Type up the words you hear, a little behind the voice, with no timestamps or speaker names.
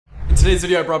today's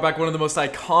video, I brought back one of the most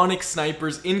iconic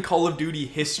snipers in Call of Duty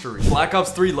history. Black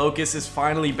Ops 3 LOCUS is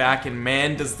finally back, and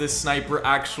man, does this sniper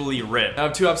actually rip. I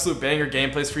have two absolute banger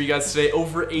gameplays for you guys today.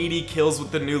 Over 80 kills with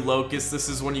the new LOCUS. This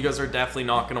is one you guys are definitely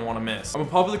not going to want to miss. I'm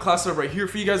gonna pop the class up right here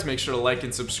for you guys. Make sure to like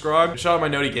and subscribe. Shout out my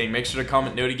Nadia gang. Make sure to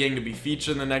comment Nadia gang to be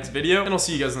featured in the next video, and I'll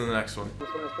see you guys in the next one.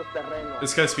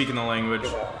 This guy's speaking the language.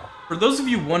 For those of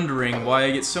you wondering why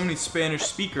I get so many Spanish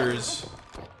speakers,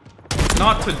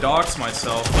 not to dox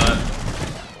myself, but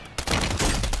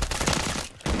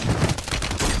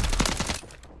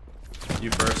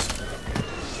you first,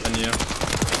 then you.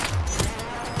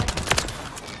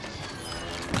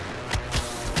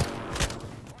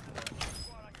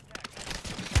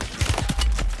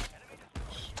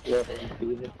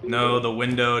 No, the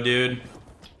window, dude.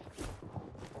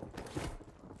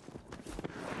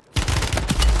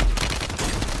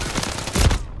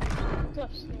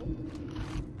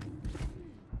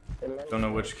 Don't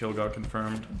know which kill got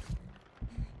confirmed.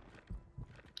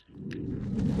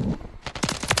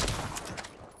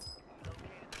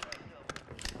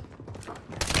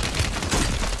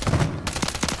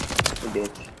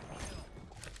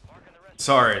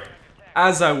 Sorry.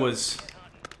 As I was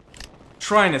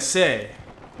trying to say,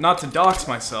 not to dox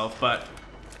myself, but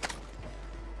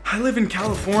I live in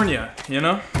California, you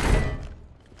know?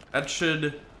 I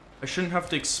shouldn't have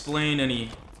to explain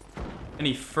any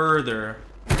further.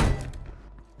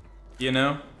 You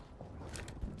know?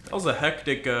 That was a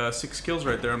hectic 6 kills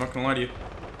right there, I'm not gonna lie to you.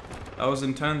 That was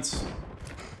intense.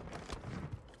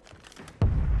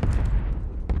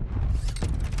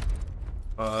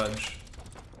 Fudge.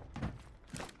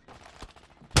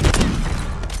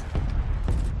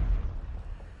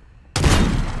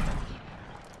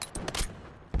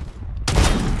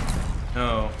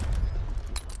 No.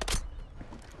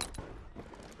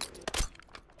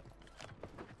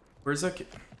 Where's that kid?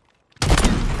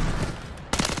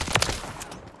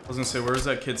 I was gonna say, where's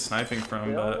that kid sniping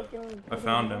from, but I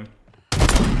found him.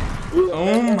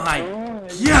 Oh my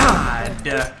god!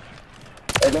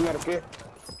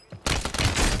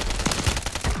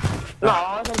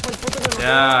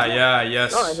 Yeah,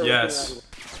 yes.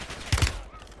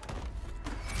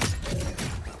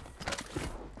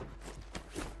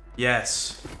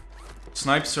 Yes.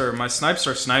 My snipes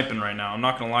are sniping right now, I'm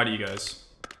not gonna lie to you guys.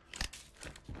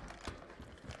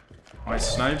 My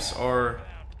snipes are...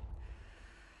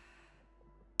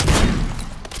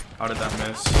 How did that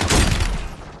miss?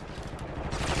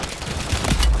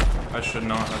 I should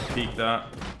not have peeked that.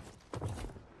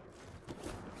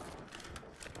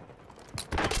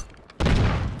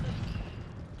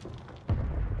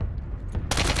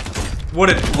 What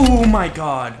a... Oh my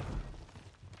god!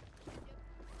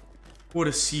 What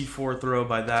a C4 throw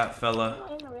by that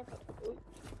fella.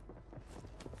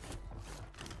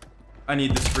 I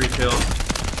need this free kill.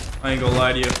 I ain't gonna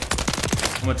lie to you.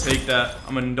 I'm gonna take that.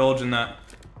 I'm gonna indulge in that.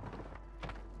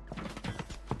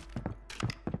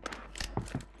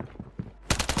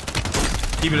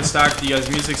 Keep it a stack to you guys.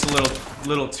 Music's a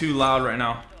little too loud right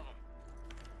now.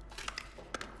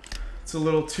 It's a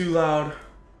little too loud.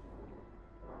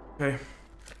 Okay.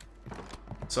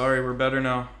 Sorry, we're better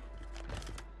now.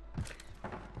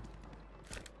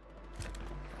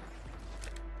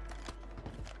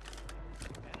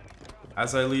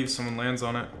 As I leave, someone lands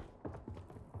on it.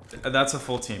 That's a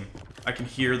full team. I can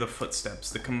hear the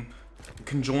footsteps. The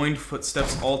conjoined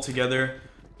footsteps all together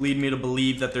lead me to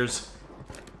believe that there's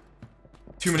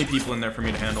too many people in there for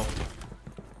me to handle.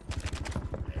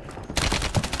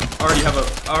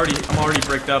 I'm already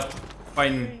bricked up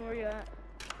fighting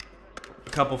a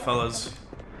couple fellas,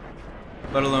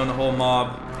 let alone the whole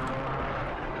mob.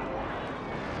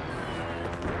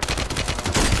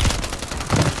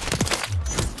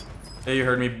 Yeah, you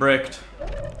heard me, bricked.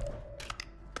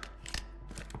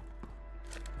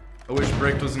 I wish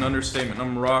bricked was an understatement.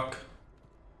 I'm rock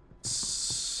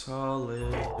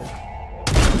solid.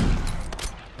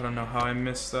 I don't know how I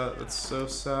missed that. That's so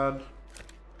sad.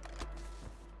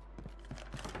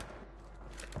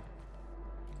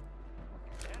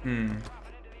 I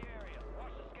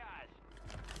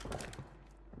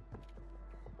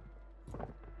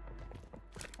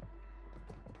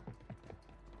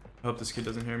hope this kid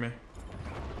doesn't hear me.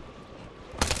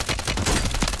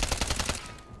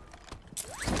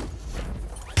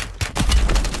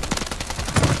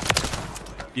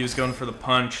 He was going for the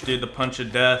punch, dude, the punch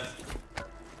of death.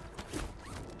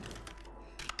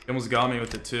 He almost got me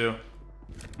with it too.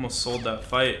 Almost sold that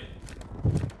fight.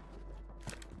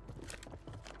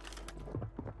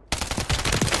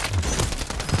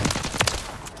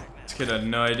 This kid had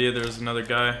no idea there was another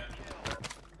guy.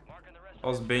 I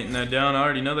was baiting that down. I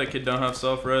already know that kid don't have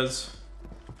self-res.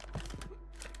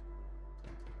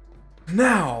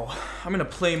 Now, I'm gonna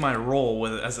play my role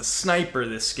as a sniper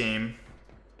this game.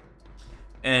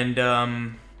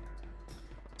 And,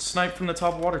 snipe from the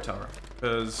top water tower.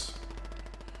 Because...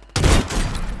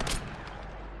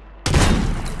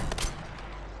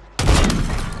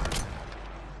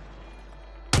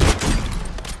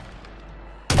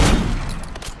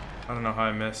 I don't know how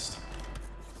I missed.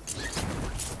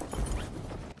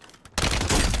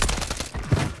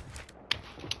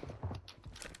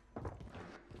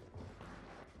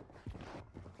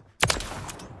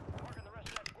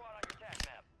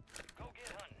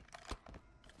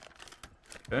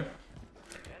 Okay.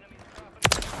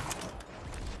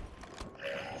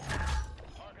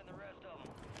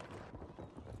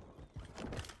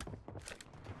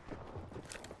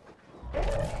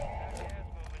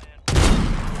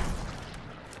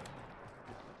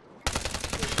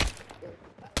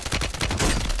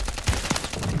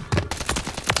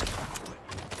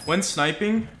 When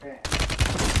sniping?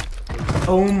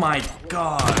 Oh my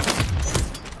god.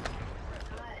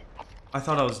 I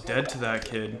thought I was dead to that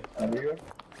kid.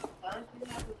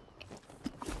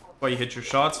 Why, you hit your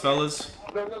shots, fellas?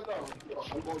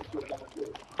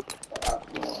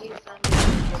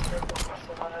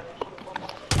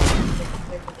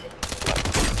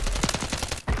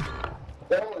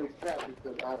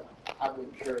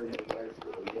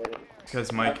 This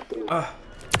guy's Mike.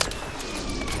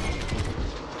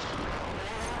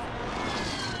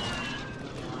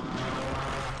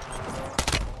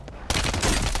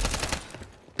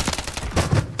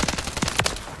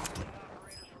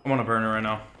 I'm on a burner right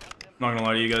now. Not gonna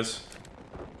lie to you guys.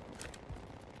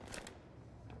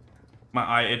 My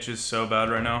eye itches so bad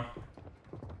right now.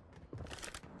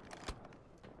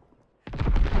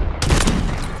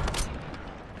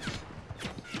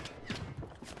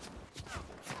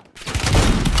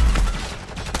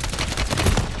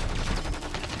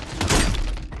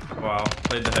 Wow,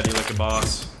 played the heady like a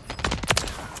boss.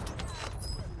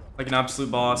 Like an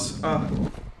absolute boss.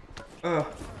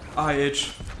 Eye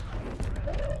itch.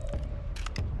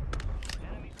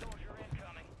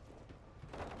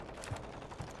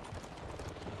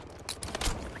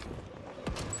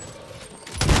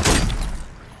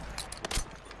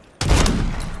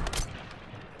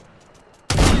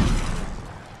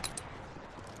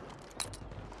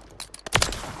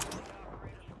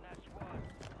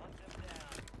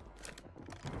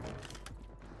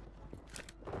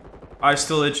 Eye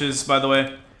still itches, by the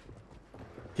way.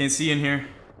 Can't see in here.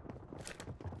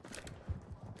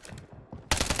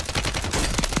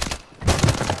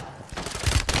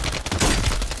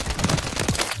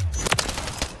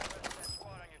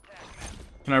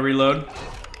 Can I reload?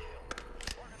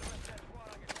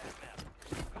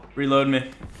 Reload me.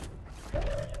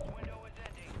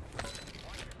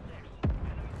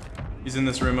 He's in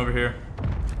this room over here.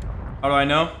 How do I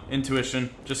know? Intuition.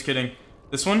 Just kidding.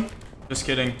 This one? Just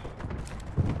kidding.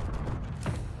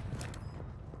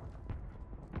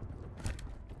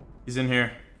 He's in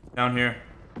here. Down here.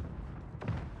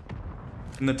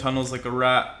 In the tunnels like a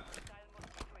rat.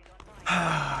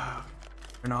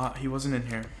 Or not. He wasn't in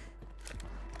here.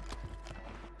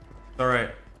 It's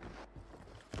alright.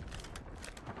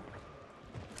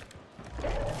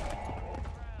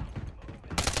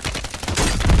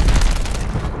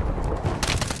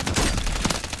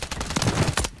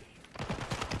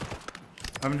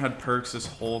 I haven't had perks this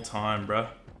whole time, bruh.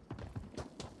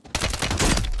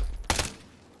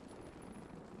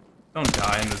 Don't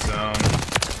die in the zone.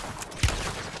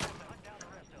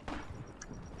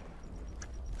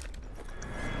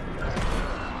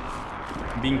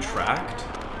 I'm being tracked?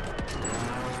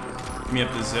 Give me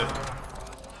up the zip.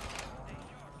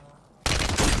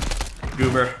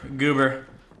 Goober. Goober.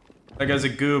 That guy's a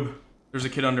goob. There's a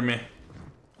kid under me.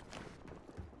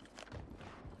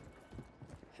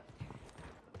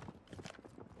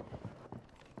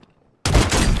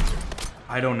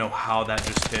 I don't know how that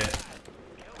just hit.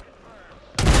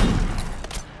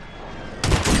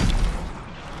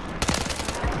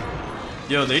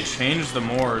 Yo, they changed the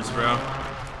Moors, bro.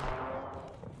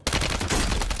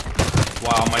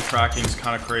 Wow, my tracking's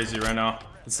kind of crazy right now.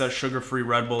 It's that sugar-free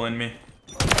Red Bull in me.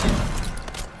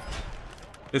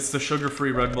 It's the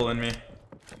sugar-free Red Bull in me.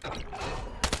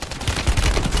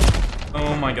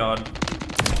 Oh my god.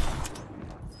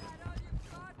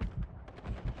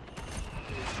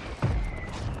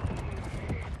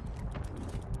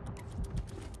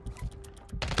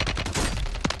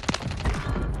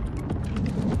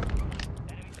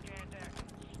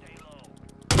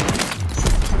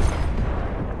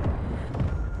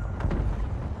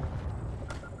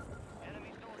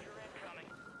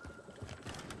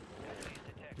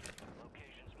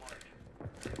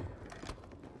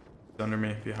 Under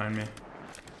me, behind me.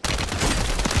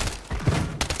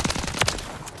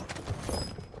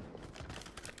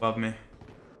 Above me.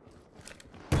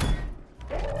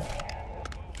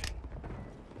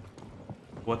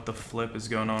 What the flip is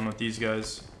going on with these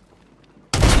guys?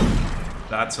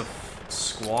 That's a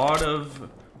squad of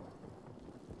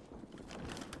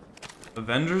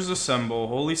Avengers Assemble.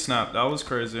 Holy snap, that was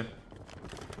crazy.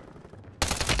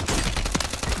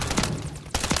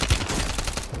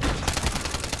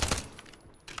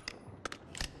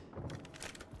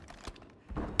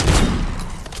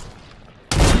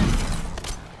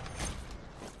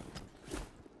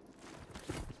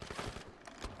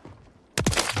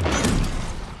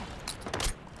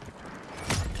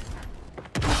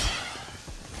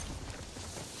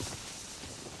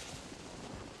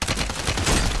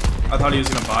 I thought he was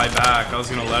gonna buy back. I was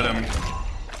gonna let him.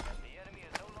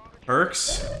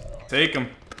 Perks? Take him.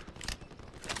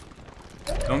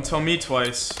 Don't tell me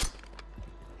twice.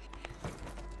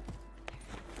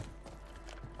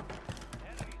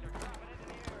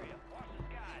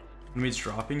 Enemies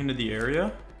dropping into the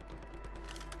area?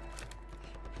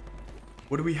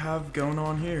 What do we have going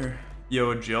on here?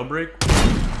 Yo, a jailbreak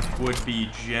would be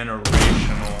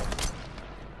generational.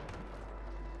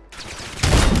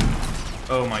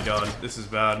 Oh my god, this is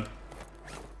bad.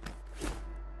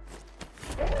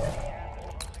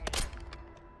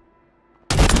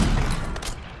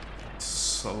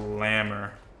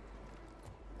 Slammer.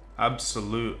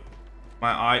 Absolute.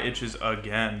 My eye itches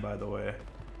again, by the way.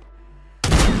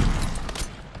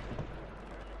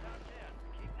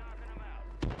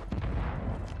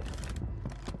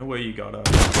 No way you got up.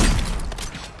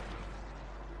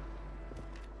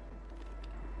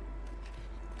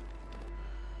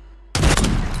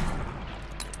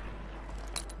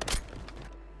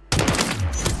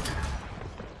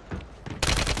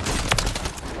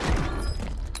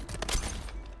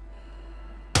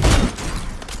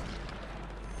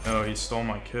 Oh, he stole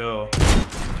my kill.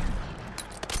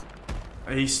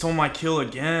 He stole my kill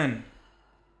again.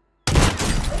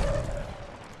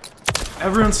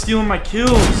 Everyone's stealing my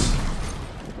kills.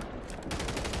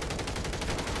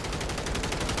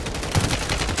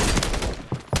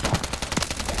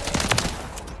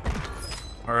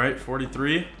 Alright,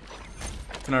 43.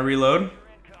 Can I reload?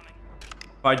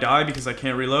 If I die because I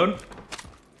can't reload?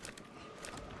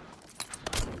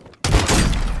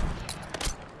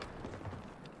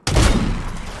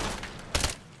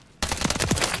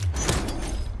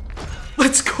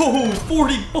 Let's go!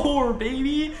 44,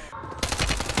 baby!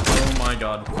 Oh my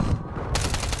god.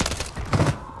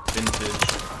 Vintage.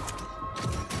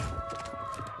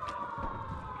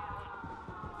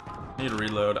 I need to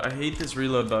reload. I hate this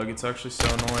reload bug. It's actually so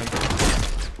annoying.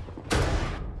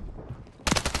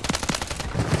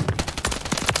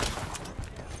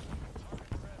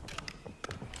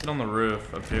 Get on the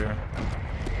roof up here.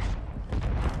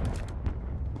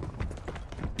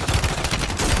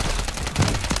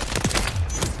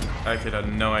 That kid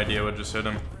had no idea what just hit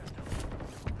him.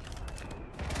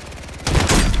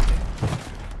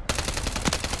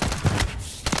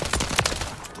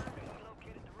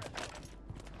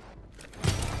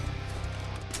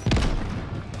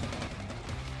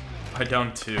 I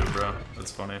downed 2, bro.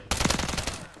 That's funny.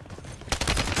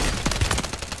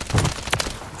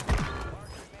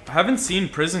 I haven't seen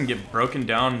prison get broken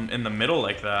down in the middle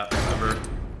like that ever.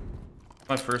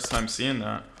 My first time seeing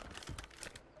that.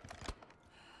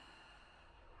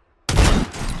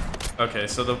 Okay,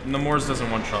 so the Moors doesn't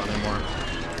one-shot anymore.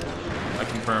 I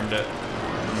confirmed it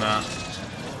from that.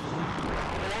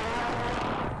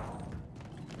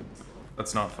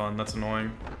 That's not fun, that's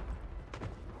annoying.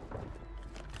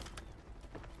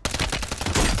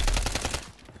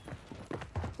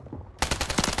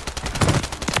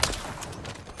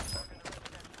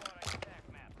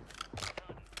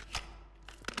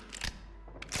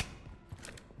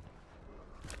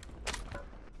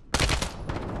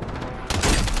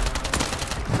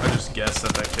 Guess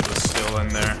that kid was still in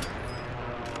there.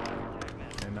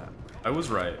 And I was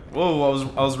right. Whoa,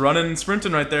 I was running and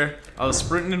sprinting right there. I was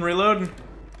sprinting and reloading.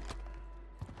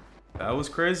 That was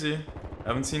crazy.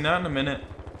 Haven't seen that in a minute.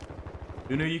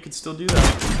 Who knew you could still do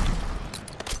that?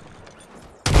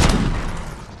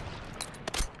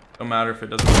 Don't matter if it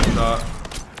doesn't one shot.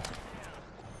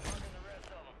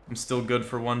 I'm still good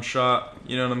for one shot.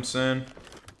 You know what I'm saying?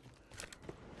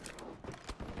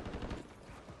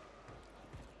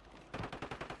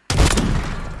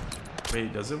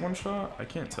 Wait, does it one shot? I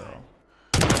can't tell.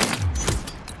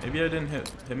 Maybe I didn't hit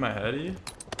my heady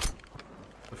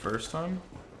the first time.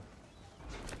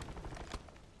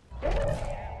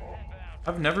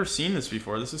 I've never seen this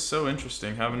before. This is so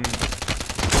interesting having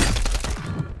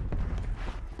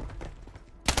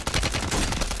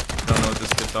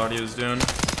thought he was doing.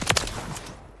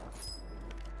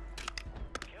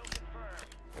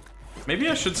 Maybe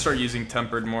I should start using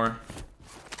tempered more.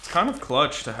 It's kind of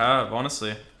clutch to have,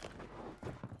 honestly.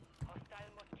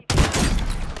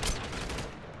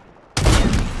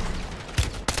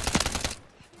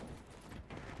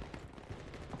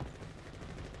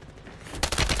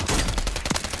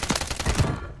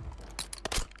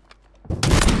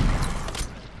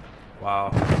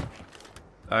 Wow.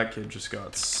 That kid just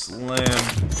got slammed.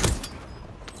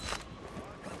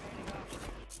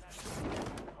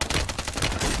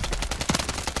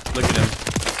 Look at him.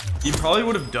 He probably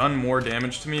would have done more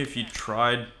damage to me if he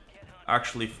tried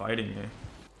actually fighting me.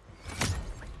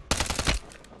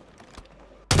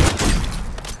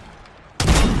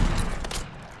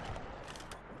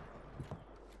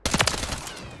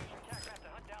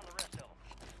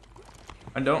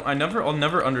 I'll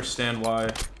never understand why.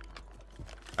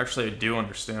 Actually, I do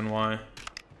understand why.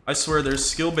 I swear there's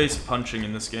skill-based punching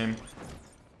in this game.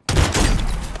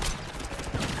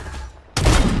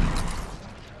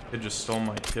 It just stole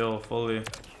my kill fully.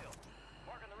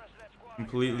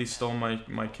 Completely stole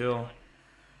my kill.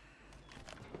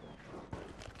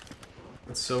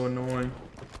 That's so annoying.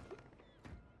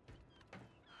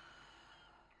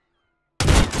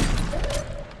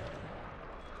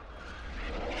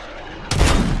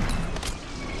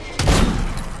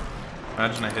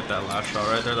 Imagine I hit that last shot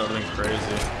right there, that would have been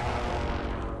crazy.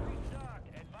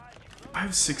 I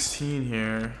have 16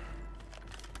 here.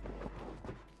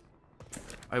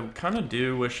 I kind of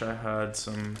do wish I had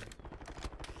some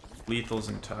lethals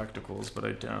and tacticals, but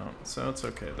I don't, so it's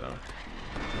okay though.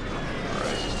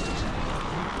 Alright.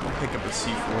 I'll pick up a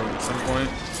C4 at some point.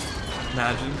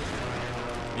 Imagine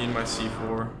me and my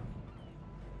C4.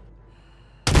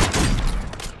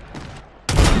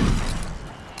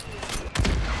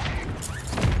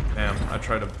 Damn, I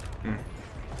try to...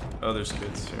 Oh, there's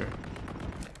kids here.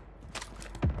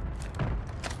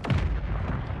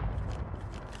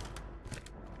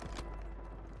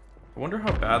 I wonder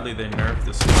how badly they nerfed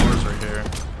the scores right here.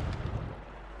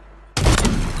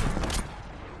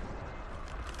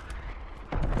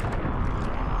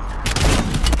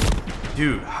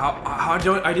 Dude, how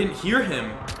don't I didn't hear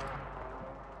him?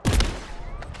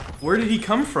 Where did he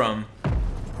come from?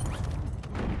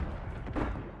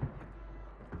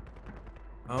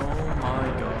 Oh my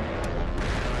god.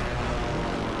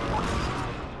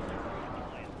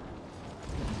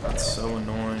 That's so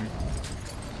annoying.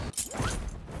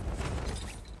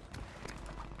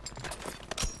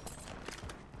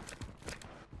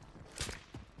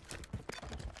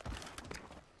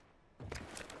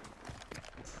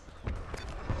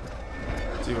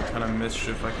 See what kind of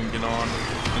mischief I can get on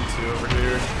into over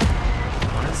here.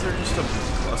 Why is there just a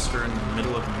cluster in the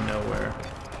middle of nowhere?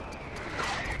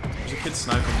 There's a kid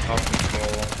sniping top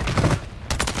control.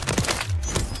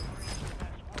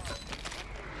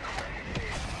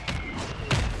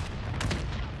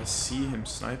 I see him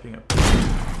sniping up there.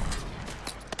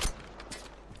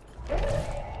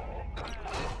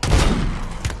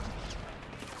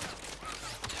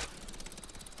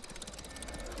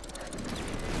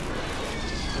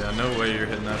 Yeah, no way you're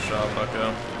hitting that shot,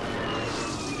 bucko.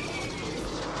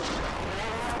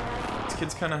 These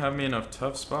kids kind of have me in a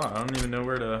tough spot. I don't even know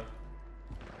where to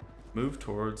move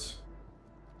towards.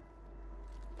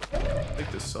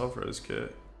 Take this self-res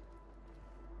kit.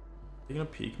 You gonna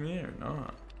peek me or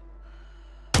not?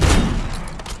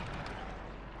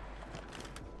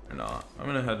 Or not. I'm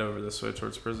gonna head over this way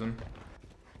towards prison.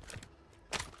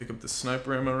 Pick up the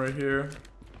sniper ammo right here.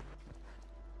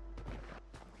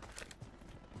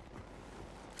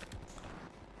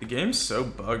 The game's so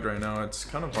bugged right now, it's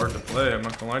kind of hard to play, I'm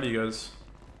not gonna lie to you guys.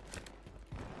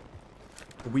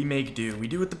 But we make do. We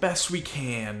do it the best we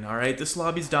can, alright? This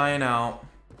lobby's dying out.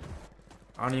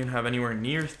 I don't even have anywhere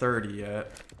near 30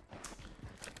 yet.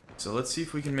 So let's see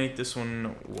if we can make this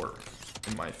one work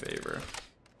in my favor.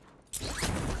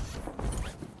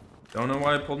 Don't know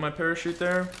why I pulled my parachute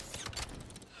there.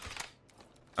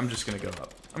 I'm just gonna go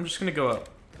up. I'm just gonna go up.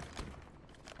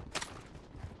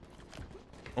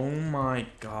 Oh my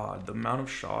god, the amount of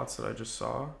shots that I just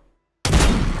saw.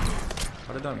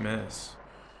 How did that miss?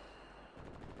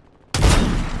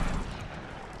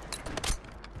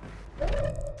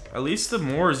 At least the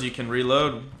Moors you can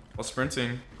reload while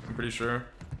sprinting, I'm pretty sure.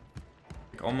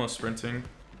 Like almost sprinting.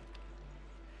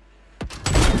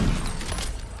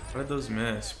 How did those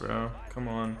miss, bro? Come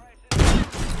on.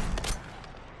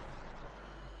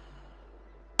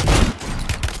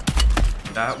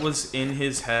 That was in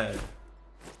his head.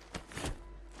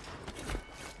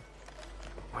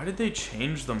 Why did they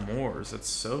change the Moors? That's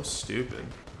so stupid.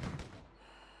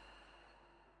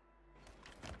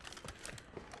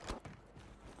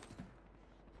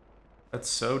 That's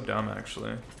so dumb,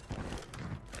 actually.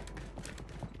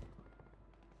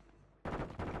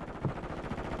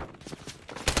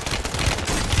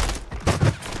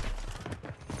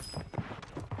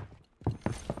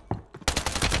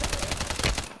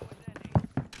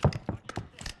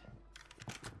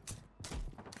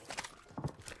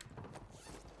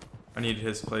 I need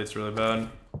his plates really bad.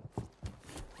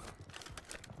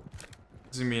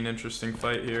 This is gonna be an interesting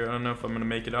fight here. I don't know if I'm gonna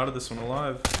make it out of this one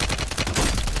alive.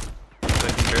 I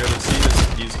can barely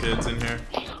see these kids in here.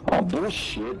 Oh,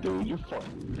 bullshit, dude. You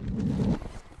fucking.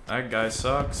 That guy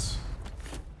sucks.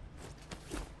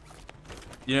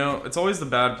 You know, it's always the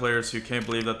bad players who can't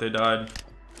believe that they died.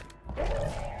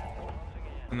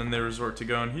 And then they resort to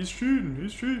going, he's cheating,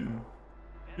 he's cheating,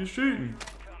 he's cheating.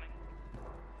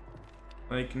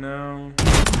 Like, no.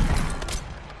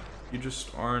 You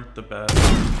just aren't the best.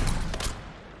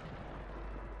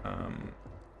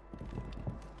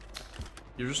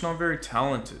 You're just not very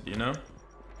talented, you know?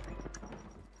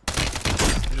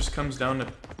 It just comes down to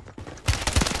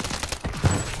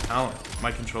talent.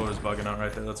 My controller's bugging out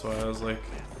right there, that's why I was like,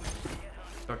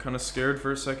 got kind of scared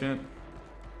for a second.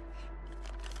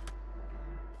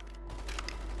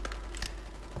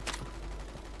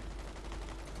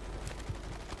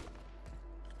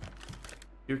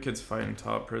 Your kid's fighting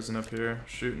top prison up here,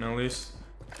 shooting at least.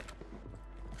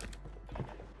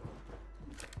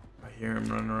 I hear him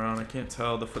running around, I can't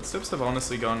tell. The footsteps have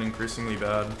honestly gone increasingly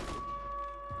bad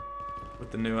with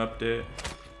the new update.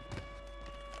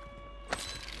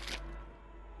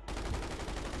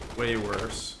 Way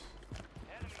worse.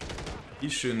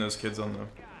 He's shooting those kids on the...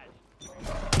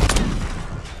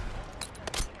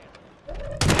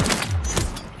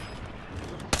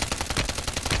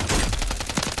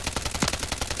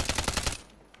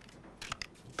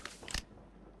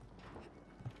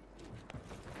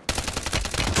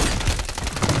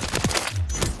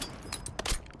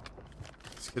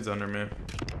 Kid's under me. I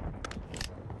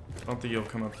don't think he'll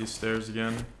come up these stairs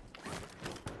again.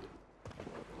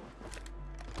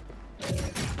 In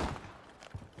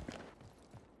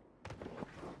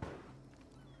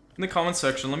the comments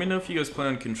section, let me know if you guys play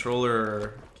on controller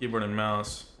or keyboard and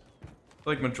mouse. I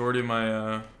feel like majority of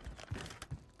my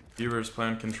viewers play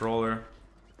on controller.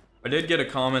 I did get a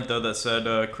comment though that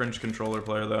said cringe controller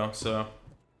player though, so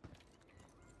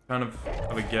kind of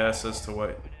have a guess as to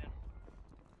what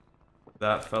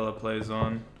that fella plays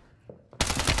on.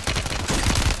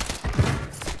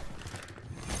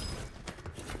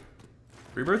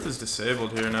 Rebirth is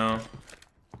disabled here now.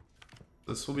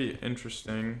 This will be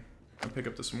interesting. I'll pick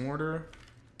up this mortar.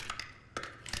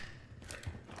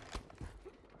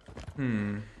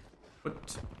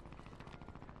 What?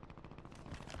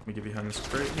 Let me get behind this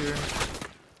crate here.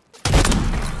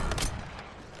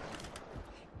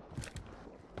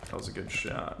 That was a good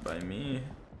shot by me.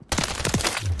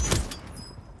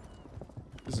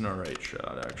 This is an alright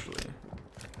shot, actually.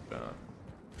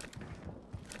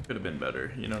 Could have been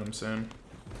better, you know what I'm saying?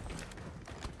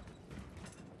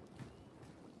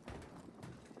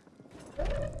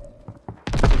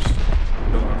 Just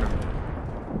go under me.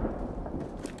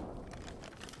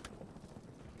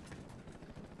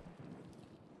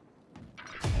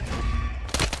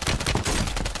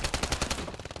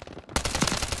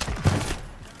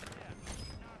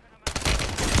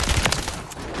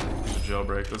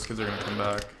 Jailbreak, those kids are gonna come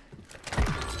back.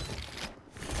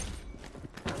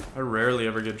 I rarely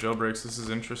ever get jailbreaks, this is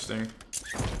interesting. I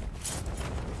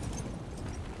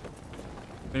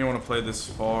think I want to play this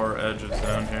far edges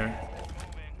down here.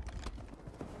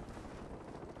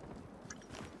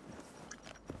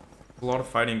 A lot of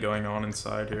fighting going on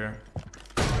inside here.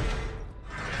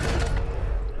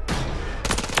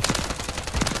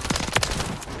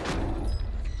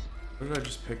 What did I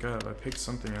just pick up? I picked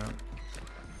something up.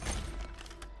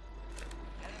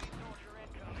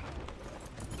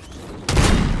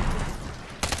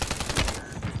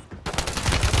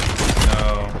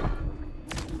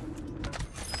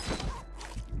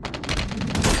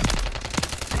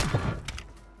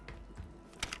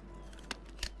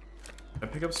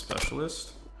 Pick up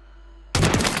specialist?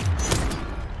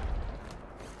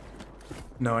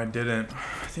 No, I didn't.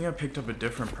 I think I picked up a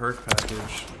different perk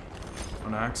package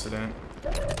on accident.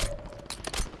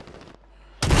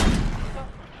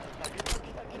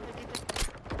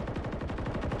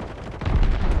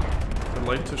 I'd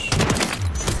like to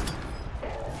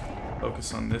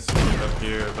focus on this kid up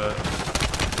here, but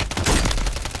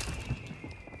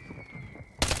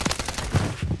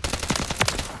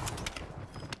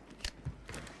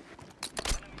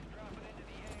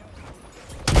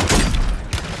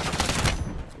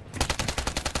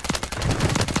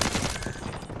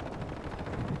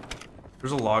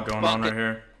there's a lot going on right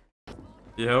here.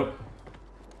 Yep.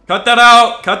 Cut that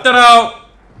out! Cut that out!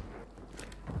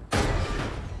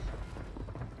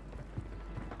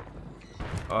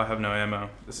 Oh, I have no ammo.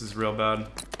 This is real bad.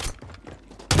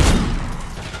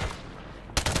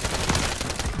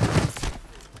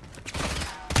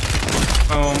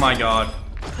 Oh my god.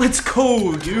 Let's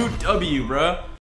go, dude. W, bruh.